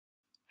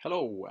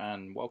Hello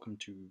and welcome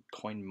to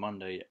Coin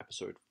Monday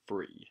episode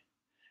 3.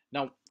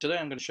 Now, today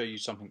I'm going to show you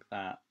something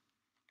that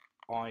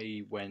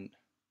I went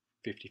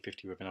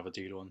 50-50 with another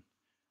dealer on.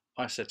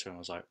 I said to him, I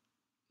was like,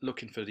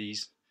 looking for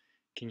these,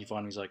 can you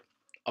find me? He's like,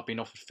 I've been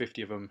offered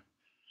 50 of them,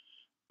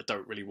 I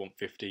don't really want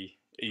 50.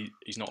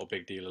 He's not a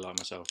big dealer like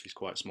myself, he's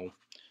quite small,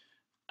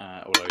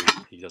 although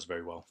he does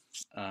very well.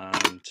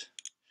 And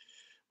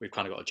we've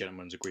kind of got a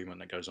gentleman's agreement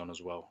that goes on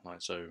as well.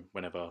 Like, so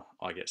whenever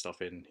I get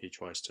stuff in, he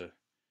tries to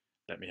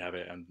let me have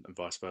it and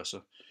vice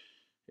versa.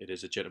 It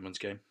is a gentleman's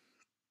game.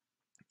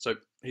 So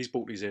he's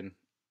brought these in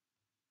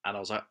and I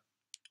was like,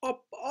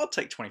 I'll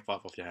take 25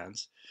 off your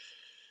hands.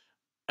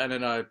 And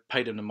then I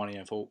paid him the money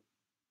and thought,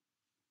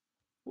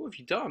 what have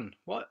you done?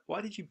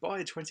 Why did you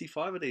buy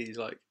 25 of these?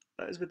 Like,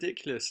 that is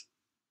ridiculous.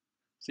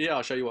 So yeah,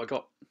 I'll show you what I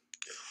got.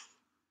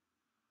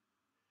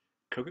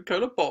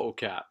 Coca-Cola bottle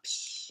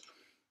caps.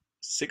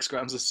 6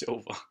 grams of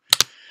silver.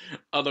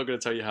 I'm not going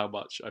to tell you how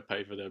much I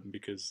paid for them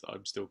because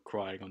I'm still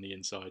crying on the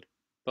inside.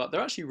 But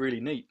they're actually really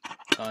neat.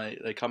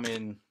 They come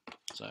in,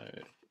 so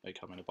they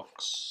come in a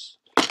box.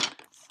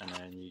 And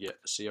then you get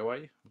a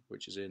COA,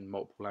 which is in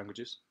multiple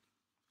languages.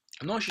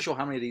 I'm not actually sure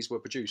how many of these were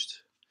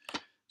produced,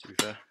 to be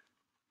fair.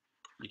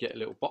 You get a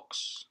little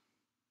box.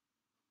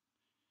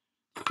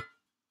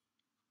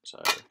 So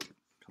it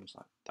comes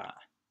like that.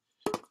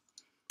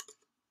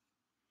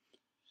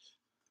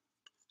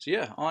 So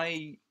yeah,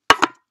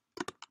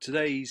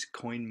 today's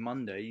Coin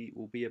Monday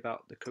will be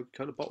about the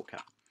Coca-Cola bottle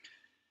cap.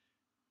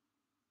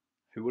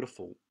 Who would have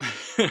thought?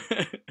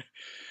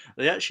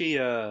 They actually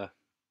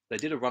they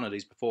did a run of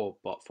these before,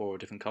 but for a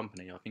different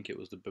company. I think it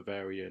was the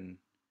Bavarian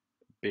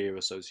Beer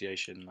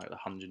Association, like the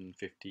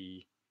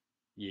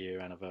 150-year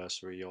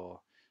anniversary or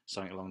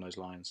something along those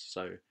lines.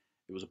 So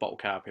it was a bottle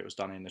cap. It was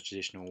done in the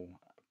traditional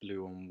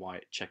blue and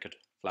white checkered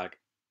flag,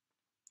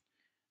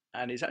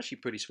 and it's actually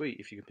pretty sweet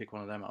if you can pick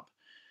one of them up.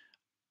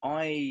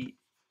 I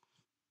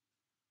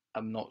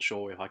am not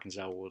sure if I can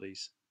sell all of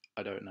these.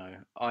 I don't know.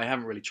 I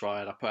haven't really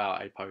tried. I put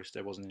out a post.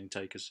 There wasn't any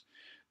takers,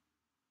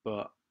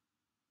 but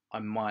I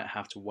might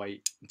have to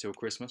wait until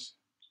Christmas.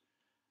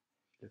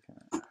 Look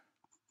at that.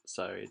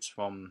 So it's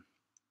from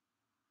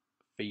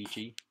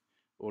Fiji,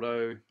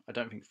 although I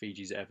don't think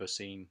Fiji's ever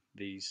seen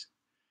these.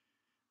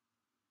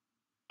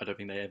 I don't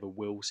think they ever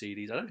will see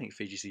these. I don't think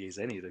Fiji sees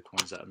any of the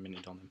coins that are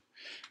minted on them.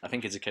 I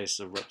think it's a case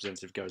of a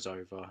representative goes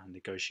over and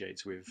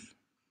negotiates with,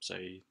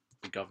 say,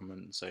 the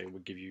government and say,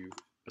 we'll give you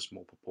a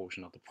small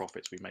proportion of the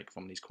profits we make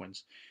from these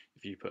coins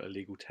if you put a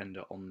legal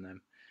tender on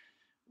them,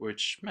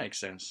 which makes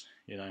sense,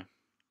 you know.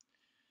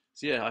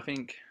 So yeah, I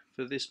think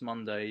for this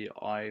Monday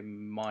I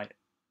might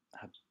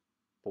have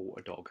bought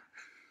a dog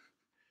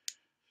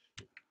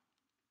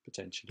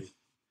potentially,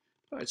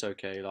 but it's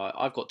okay. Like,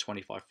 I've got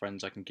 25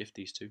 friends I can gift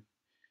these to,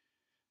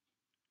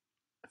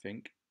 I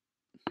think.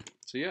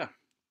 So yeah,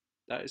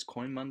 that is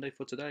Coin Monday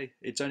for today.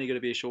 It's only going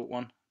to be a short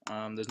one.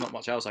 There's not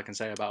much else I can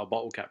say about a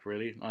bottle cap,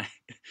 really.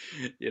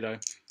 You know,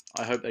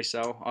 I hope they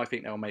sell. I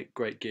think they'll make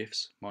great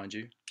gifts, mind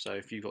you. So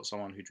if you've got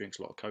someone who drinks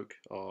a lot of Coke,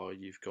 or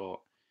you've got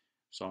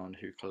someone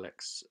who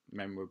collects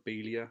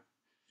memorabilia,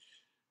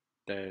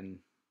 then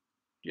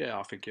yeah,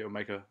 I think it'll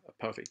make a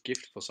perfect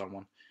gift for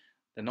someone.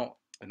 They're not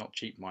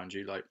cheap, mind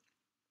you. Like,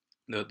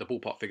 the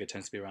ballpark figure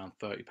tends to be around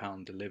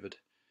 £30 delivered.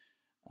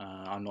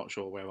 I'm not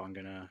sure whether I'm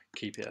going to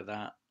keep it at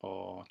that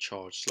or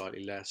charge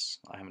slightly less.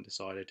 I haven't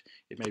decided.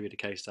 It may be the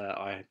case that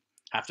I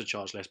have to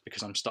charge less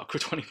because I'm stuck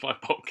with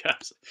 25 bottle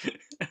caps.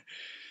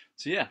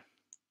 So yeah,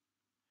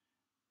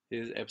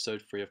 here's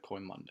episode 3 of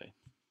Coin Monday.